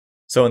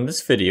So in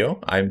this video,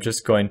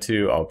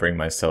 I'll bring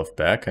myself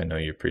back. I know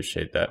you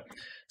appreciate that.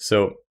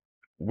 So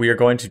we are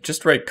going to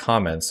just write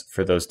comments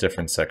for those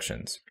different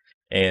sections.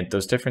 And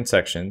those different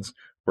sections,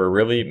 we're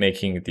really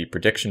making the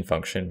prediction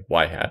function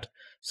y hat.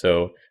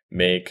 So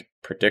make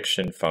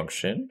prediction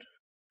function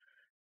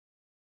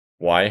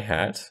y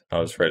hat,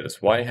 I'll just write this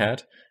y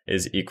hat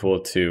is equal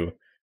to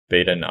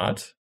beta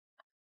naught.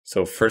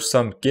 So for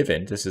some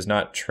given, this is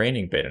not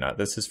training beta naught,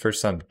 this is for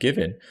some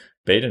given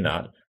beta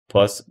naught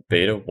plus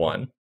beta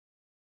 1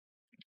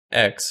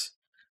 x.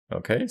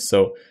 Okay,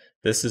 so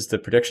this is the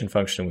prediction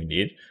function we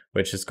need,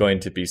 which is going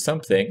to be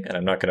something, and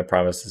I'm not going to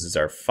promise this is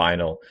our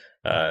final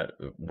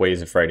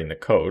ways of writing the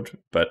code,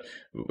 but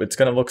it's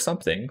going to look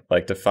something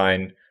like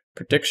define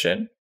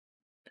prediction,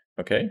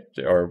 okay,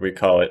 or we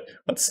call it,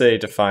 let's say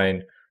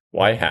define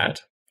y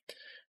hat,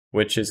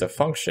 which is a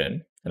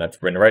function, and I've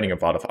been writing a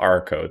lot of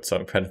R code, so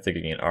I'm kind of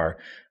thinking in R.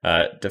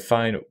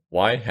 Define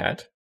y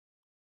hat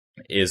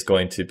is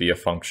going to be a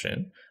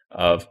function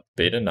of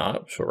beta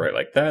naught, which we'll write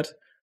like that,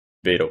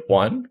 beta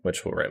 1,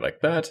 which we'll write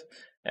like that,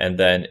 and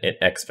then an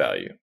x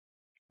value.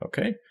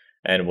 Okay,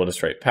 and we'll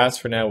just write pass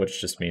for now, which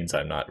just means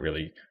I'm not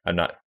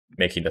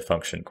making the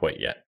function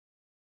quite yet.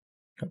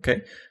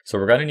 Okay, so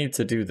we're going to need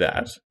to do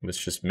that,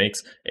 which just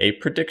makes a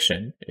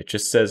prediction. It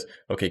just says,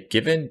 okay,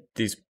 given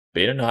these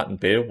beta naught and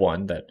beta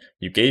 1 that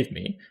you gave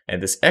me,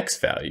 and this x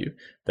value,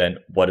 then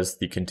what is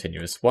the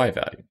continuous y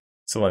value?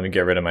 So let me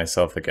get rid of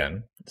myself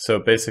again. So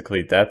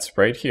basically that's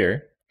right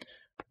here.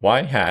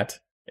 Y hat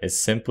is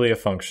simply a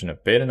function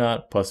of beta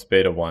naught plus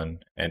beta 1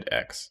 and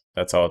x.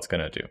 That's all it's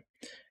going to do.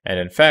 And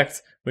in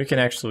fact, we can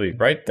actually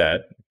write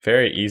that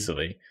very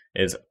easily.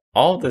 Is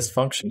all this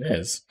function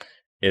is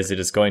it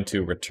is going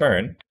to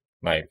return,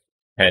 my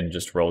pen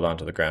just rolled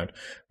onto the ground,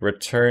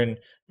 return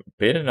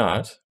beta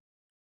naught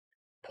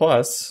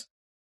plus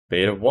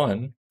beta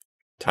 1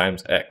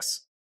 times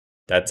x.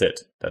 That's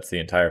it. That's the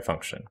entire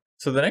function.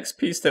 So the next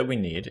piece that we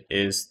need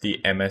is the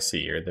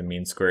MSE, or the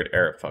mean squared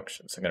error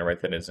function. So I'm going to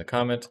write that as a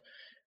comment.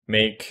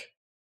 Make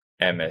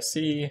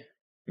MSE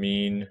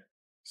mean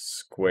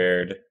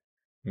squared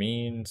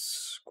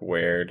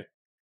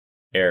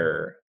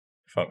error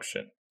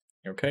function.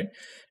 Okay,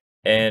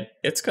 and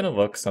it's going to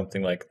look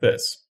something like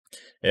this.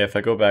 If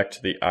I go back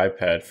to the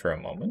iPad for a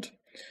moment,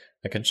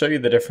 I can show you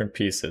the different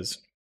pieces.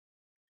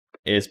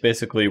 Is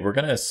basically we're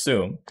going to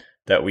assume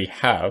that we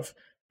have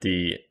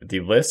the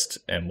list,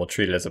 and we'll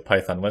treat it as a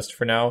Python list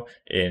for now.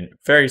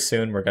 Very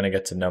soon we're going to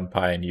get to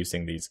NumPy and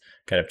using these,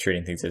 kind of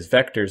treating things as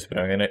vectors, but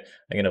I'm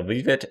going to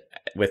leave it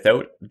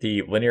without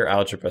the linear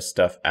algebra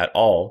stuff at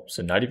all.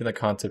 So not even the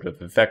concept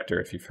of a vector,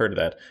 if you've heard of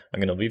that.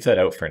 I'm going to leave that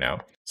out for now.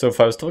 So if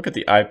I was to look at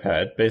the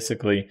iPad,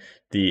 basically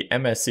the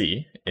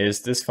MSE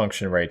is this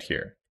function right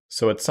here.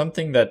 So it's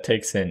something that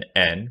takes in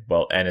n.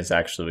 Well, n is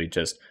actually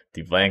just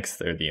the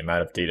length or the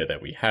amount of data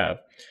that we have.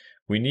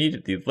 We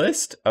need the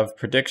list of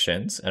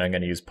predictions, and I'm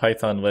going to use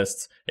Python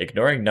lists,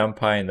 ignoring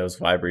NumPy and those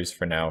libraries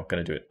for now. I'm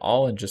going to do it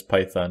all in just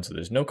Python, so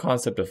there's no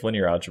concept of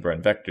linear algebra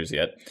and vectors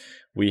yet.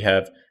 We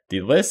have the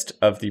list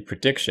of the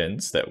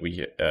predictions that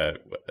we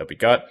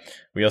got.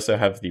 We also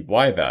have the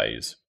y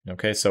values.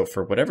 Okay, so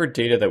for whatever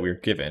data that we were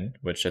given,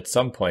 which at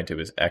some point it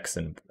was x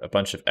and a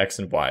bunch of x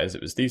and y's,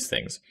 it was these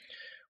things.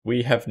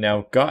 We have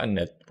now gotten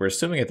it. We're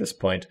assuming at this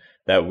point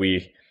that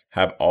we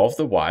have all of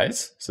the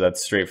y's, so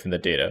that's straight from the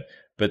data.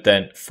 But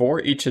then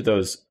for each of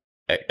those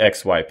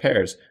x-y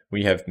pairs,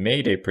 we have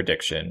made a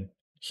prediction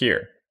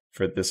here.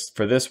 For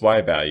this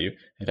y value,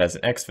 it has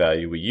an x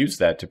value. We use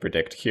that to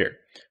predict here.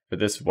 For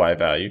this y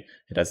value,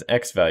 it has an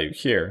x value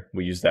here.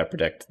 We use that to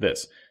predict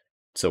this.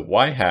 So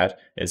y hat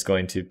is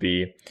going to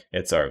be,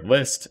 it's our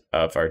list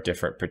of our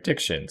different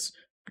predictions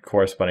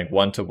corresponding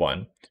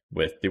one-to-one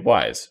with the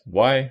y's.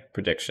 Y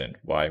prediction,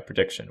 y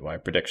prediction, y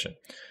prediction.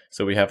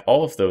 So we have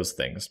all of those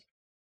things.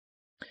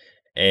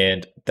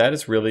 And that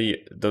is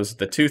really, those are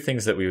the two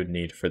things that we would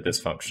need for this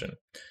function.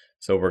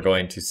 So we're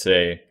going to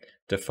say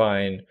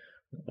define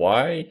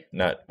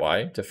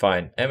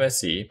define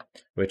MSE,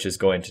 which is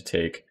going to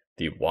take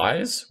the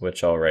y's,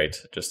 which I'll write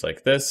just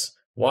like this,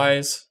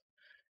 y's,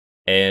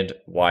 and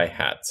y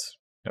hats.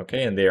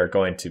 Okay, and they are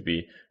going to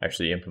be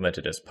actually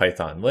implemented as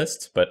Python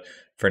lists, but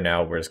for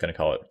now we're just going to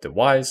call it the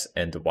y's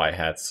and the y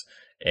hats.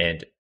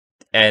 And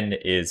n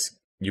is,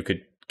 you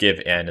could give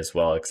n as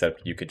well,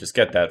 except you could just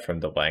get that from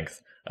the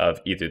length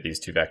of either of these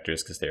two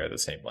vectors because they are the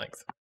same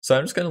length. So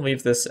I'm just going to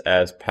leave this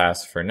as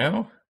pass for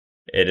now.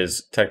 It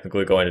is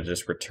technically going to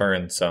just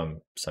return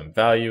some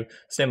value.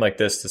 Same like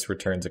this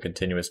returns a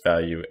continuous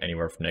value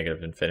anywhere from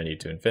 -infinity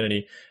to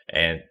infinity,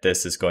 and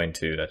this is going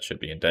to, that should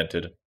be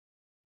indented.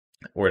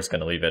 We're just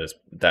going to leave it as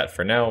that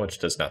for now, which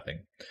does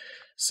nothing.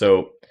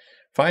 So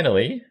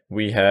finally,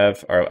 we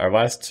have our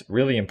last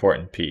really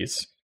important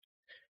piece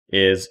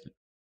is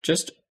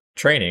just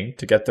training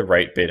to get the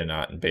right beta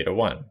naught and beta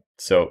 1.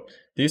 So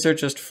these are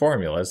just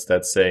formulas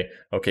that say,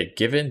 okay,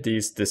 given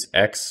this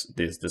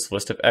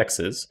list of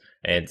x's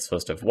and this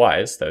list of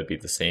y's, that would be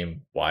the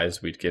same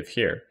y's we'd give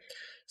here.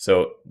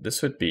 So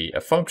this would be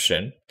a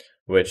function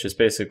which is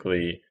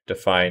basically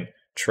define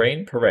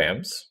train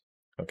params,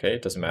 Okay,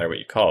 it doesn't matter what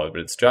you call it,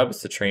 but its job is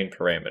to train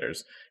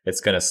parameters. It's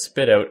going to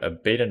spit out a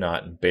beta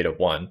naught and beta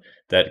 1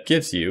 that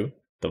gives you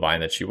the line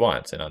that you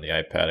want. And on the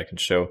iPad, I can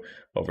show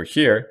over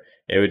here,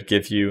 it would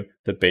give you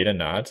the beta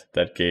naught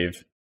that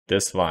gave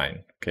this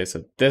line. Okay,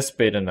 so this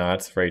beta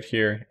naught's right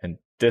here and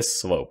this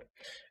slope.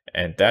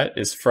 And that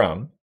is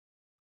from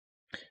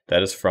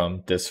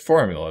this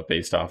formula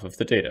based off of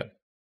the data.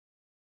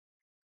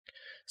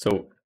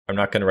 So I'm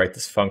not going to write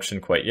this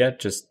function quite yet,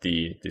 just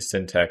the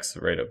syntax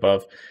right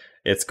above.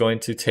 It's going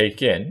to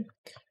take in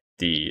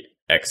the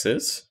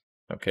x's,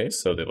 okay,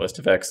 so the list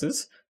of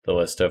x's, the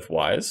list of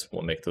y's,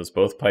 we'll make those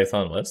both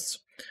Python lists.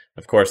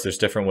 Of course, there's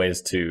different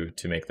ways to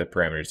make the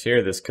parameters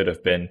here. This could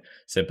have been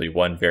simply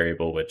one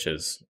variable, which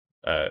is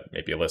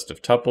maybe a list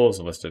of tuples,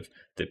 a list of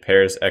the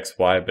pairs x,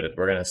 y, but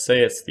we're going to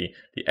say it's the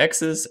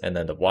x's and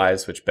then the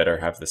y's, which better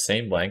have the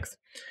same length.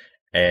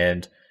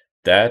 And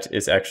that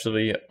is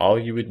actually all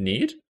you would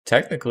need,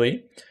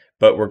 technically,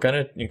 but we're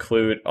going to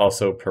include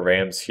also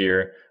params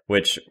here,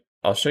 which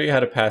I'll show you how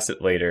to pass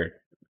it later.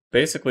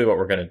 Basically, what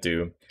we're going to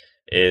do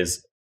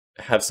is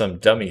have some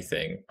dummy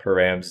thing.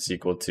 Params is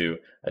equal to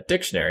a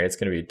dictionary. It's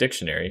going to be a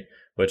dictionary,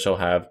 which will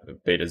have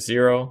beta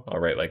 0. I'll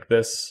write like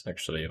this,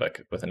 actually,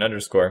 like with an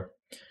underscore.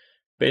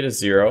 Beta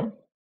 0,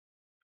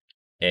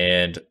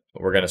 and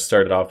we're going to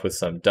start it off with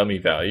some dummy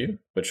value,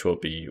 which will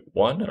be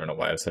 1. I don't know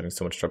why I was having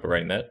so much trouble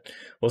writing that.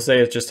 We'll say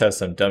it just has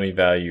some dummy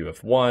value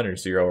of 1 or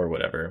 0 or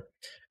whatever.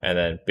 And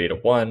then beta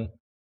 1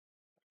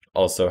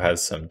 also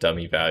has some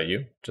dummy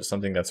value, just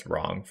something that's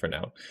wrong for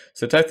now.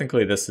 So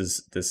technically this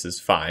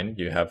is fine.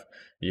 You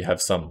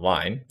have some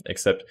line,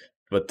 except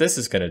what this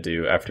is going to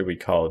do after we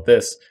call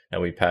this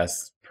and we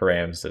pass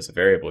params as a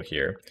variable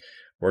here,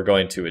 we're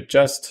going to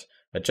adjust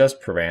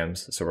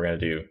params. So we're going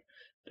to do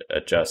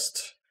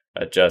adjust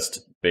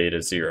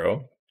beta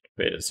 0,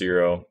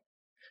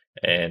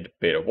 and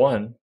beta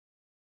 1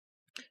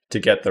 to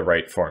get the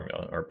right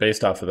formula, or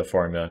based off of the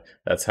formula,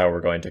 that's how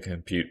we're going to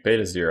compute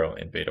beta 0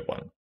 and beta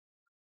 1.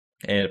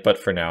 But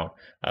for now,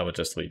 I will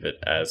just leave it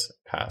as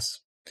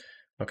pass.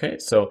 Okay,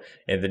 so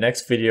in the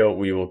next video,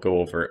 we will go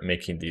over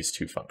making these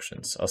two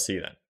functions. I'll see you then.